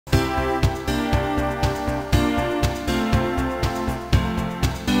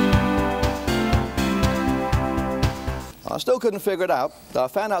still couldn't figure it out. I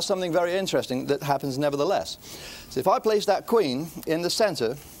found out something very interesting that happens nevertheless. So if I place that queen in the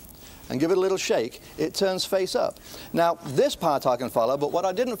center and give it a little shake, it turns face up. Now, this part I can follow, but what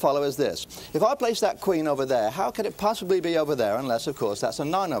I didn't follow is this. If I place that queen over there, how can it possibly be over there unless, of course, that's a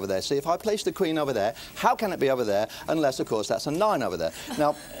 9 over there? See, if I place the queen over there, how can it be over there unless, of course, that's a 9 over there?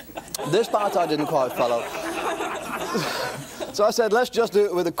 Now, this part I didn't quite follow. So I said, let's just do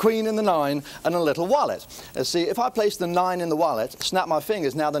it with a queen in the 9 and a little wallet. See, if I place the 9 in the wallet, snap my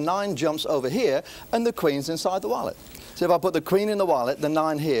fingers, now the 9 jumps over here and the queen's inside the wallet. So if I put the queen in the wallet, the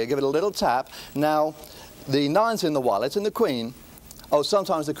 9 here, give it a little tap, now the 9's in the wallet and the queen, oh,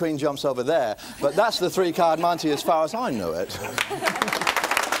 sometimes the queen jumps over there, but that's the 3-card Monty as far as I know it.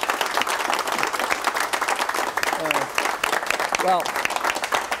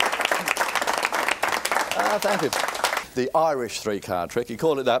 Thank you. The Irish 3-card trick, he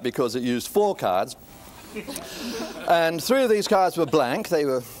called it that because it used 4 cards. And 3 of these cards were blank. They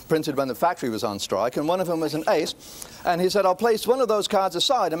were printed when the factory was on strike, and one of them was an ace. And he said, I'll place one of those cards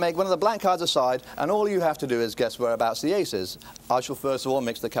aside and make one of the blank cards aside, and all you have to do is guess whereabouts the ace is. I shall first of all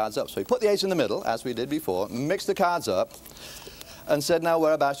mix the cards up. So he put the ace in the middle, as we did before, mixed the cards up, and said, now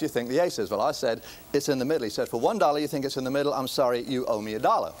whereabouts do you think the ace is? Well, I said, it's in the middle. He said, for $1 you think it's in the middle? I'm sorry, you owe me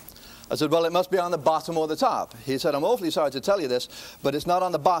 $1. I said, well, it must be on the bottom or the top. He said, I'm awfully sorry to tell you this, but it's not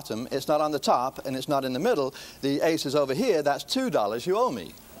on the bottom, it's not on the top, and it's not in the middle. The ace is over here, that's $2 you owe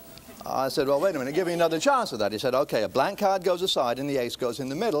me. I said, well, wait a minute, give me another chance of that. He said, okay, a blank card goes aside and the ace goes in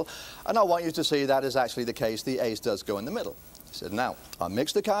the middle, and I want you to see that is actually the case, the ace does go in the middle. He said, now, I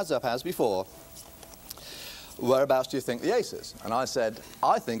mixed the cards up as before. Whereabouts do you think the ace is? And I said,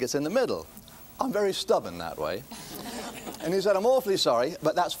 I think it's in the middle. I'm very stubborn that way. And he said, I'm awfully sorry,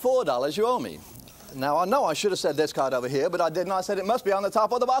 but that's $4 you owe me. Now, I know I should have said this card over here, but I didn't. I said, it must be on the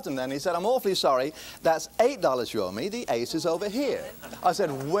top or the bottom then. He said, I'm awfully sorry, that's $8 you owe me. The ace is over here. I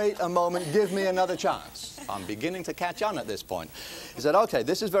said, wait a moment, give me another chance. I'm beginning to catch on at this point. He said, okay,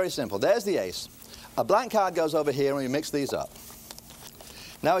 this is very simple. There's the ace. A blank card goes over here, and we mix these up.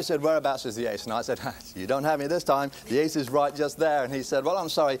 Now he said, whereabouts is the ace? And I said, you don't have me this time. The ace is right just there. And he said, well, I'm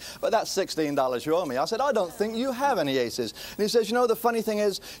sorry, but that's $16 you owe me. I said, I don't think you have any aces. And he says, you know, the funny thing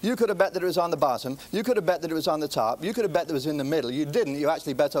is, you could have bet that it was on the bottom. You could have bet that it was on the top. You could have bet that it was in the middle. You didn't. You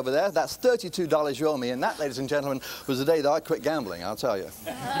actually bet over there. That's $32 you owe me. And that, ladies and gentlemen, was the day that I quit gambling, I'll tell you.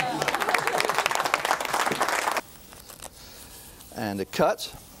 And a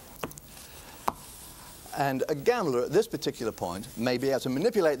cut. And a gambler at this particular point may be able to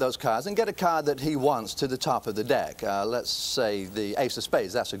manipulate those cards and get a card that he wants to the top of the deck. Let's say the ace of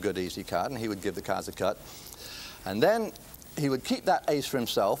spades, that's a good easy card, and he would give the cards a cut. And then he would keep that ace for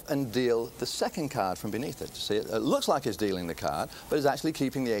himself and deal the second card from beneath it. See, it looks like he's dealing the card, but he's actually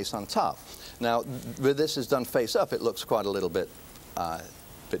keeping the ace on top. Now, with this is done face up, it looks quite a little bit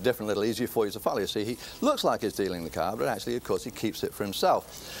different, a little easier for you to follow. You see, he looks like he's dealing the card, but actually, of course, he keeps it for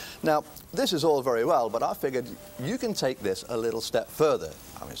himself. Now, this is all very well, but I figured you can take this a little step further.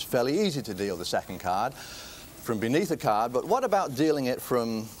 I mean, it's fairly easy to deal the second card from beneath a card, but what about dealing it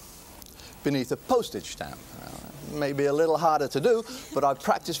from beneath a postage stamp? It may be a little harder to do, but I've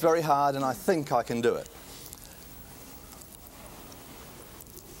practiced very hard, and I think I can do it.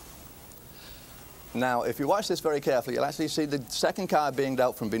 Now, if you watch this very carefully, you'll actually see the second card being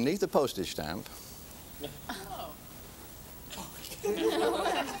dealt from beneath the postage stamp.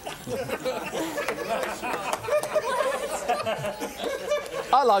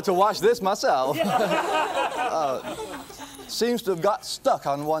 I like to watch this myself. Seems to have got stuck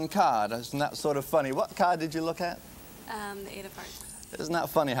on one card. Isn't that sort of funny? What card did you look at? The 8 of Hearts. Isn't that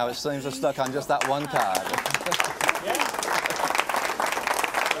funny how it seems to have stuck on just that one card?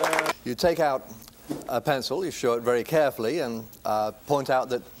 You take out a pencil, you show it very carefully, and point out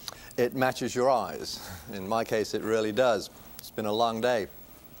that it matches your eyes. In my case, it really does. It's been a long day.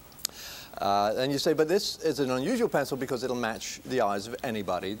 And you say, but this is an unusual pencil because it'll match the eyes of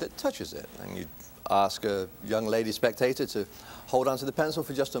anybody that touches it. And you ask a young lady spectator to hold onto the pencil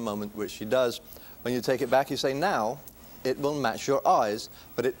for just a moment, which she does. When you take it back, you say, now it will match your eyes,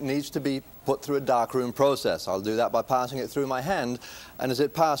 but it needs to be put through a darkroom process. I'll do that by passing it through my hand, and as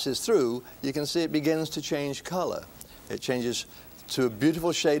it passes through, you can see it begins to change color. It changes to a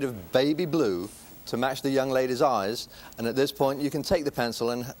beautiful shade of baby blue to match the young lady's eyes, and at this point you can take the pencil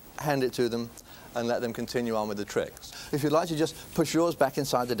and hand it to them and let them continue on with the tricks. If you'd like to just push yours back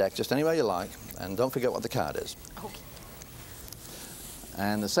inside the deck, just anywhere you like, and don't forget what the card is. Okay.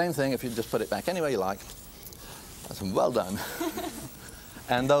 And the same thing if you just put it back anywhere you like. That's well done.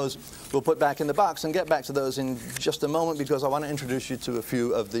 And those we'll put back in the box and get back to those in just a moment, because I want to introduce you to a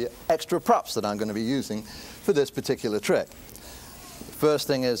few of the extra props that I'm going to be using for this particular trick. First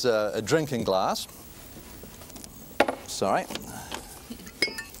thing is a drinking glass. Sorry.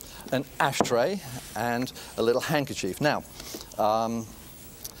 An ashtray and a little handkerchief. Now,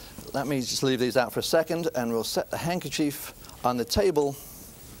 let me just leave these out for a second, and we'll set the handkerchief on the table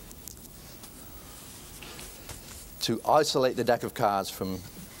to isolate the deck of cards from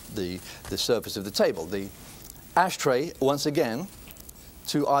the surface of the table. The ashtray, once again,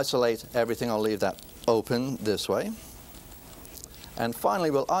 to isolate everything, I'll leave that open this way. And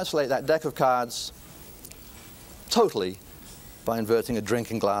finally, we'll isolate that deck of cards totally by inverting a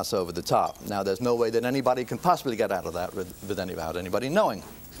drinking glass over the top. Now, there's no way that anybody can possibly get out of that without anybody knowing.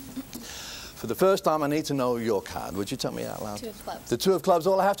 For the first time, I need to know your card. Would you tell me out loud? Two of clubs. The two of clubs.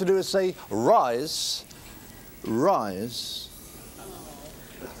 All I have to do is say, rise, rise.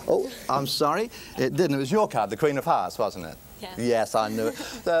 Oh, I'm sorry. It didn't. It was your card, the Queen of Hearts, wasn't it? Yes. Yes, I knew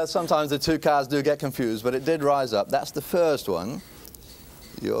it. Sometimes the two cards do get confused, but it did rise up. That's the first one,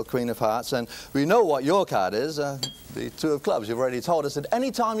 your Queen of Hearts. And we know what your card is, the two of clubs. You've already told us that any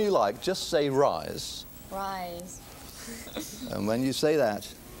time you like, just say rise. Rise. And when you say that,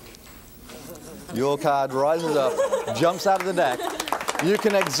 your card rises up, jumps out of the deck. You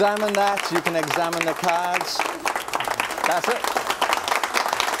can examine that. You can examine the cards. That's it.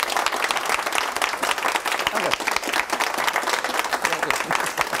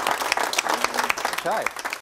 Okay.